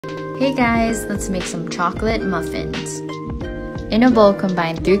Hey guys, let's make some chocolate muffins. In a bowl,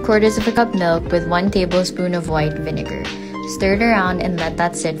 combine 3/4 of a cup milk with 1 tablespoon of white vinegar. Stir it around and let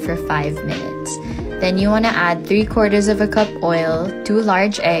that sit for 5 minutes. Then you want to add 3/4 of a cup oil, 2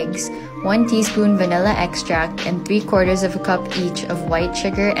 large eggs, 1 teaspoon vanilla extract, and 3/4 of a cup each of white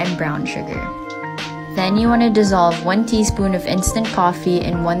sugar and brown sugar. Then you want to dissolve 1 teaspoon of instant coffee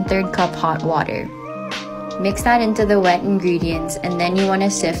in 1/3 cup hot water. Mix that into the wet ingredients, and then you want to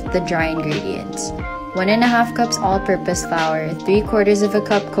sift the dry ingredients. 1.5 cups all-purpose flour, 3/4 of a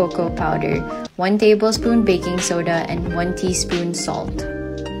cup cocoa powder, 1 tablespoon baking soda, and 1 teaspoon salt.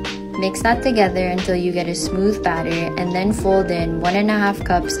 Mix that together until you get a smooth batter, and then fold in 1.5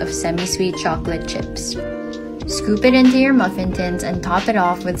 cups of semi-sweet chocolate chips. Scoop it into your muffin tins and top it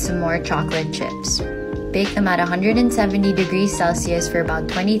off with some more chocolate chips. Bake them at 170 degrees Celsius for about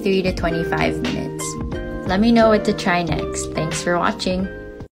 23 to 25 minutes. Let me know what to try next. Thanks for watching!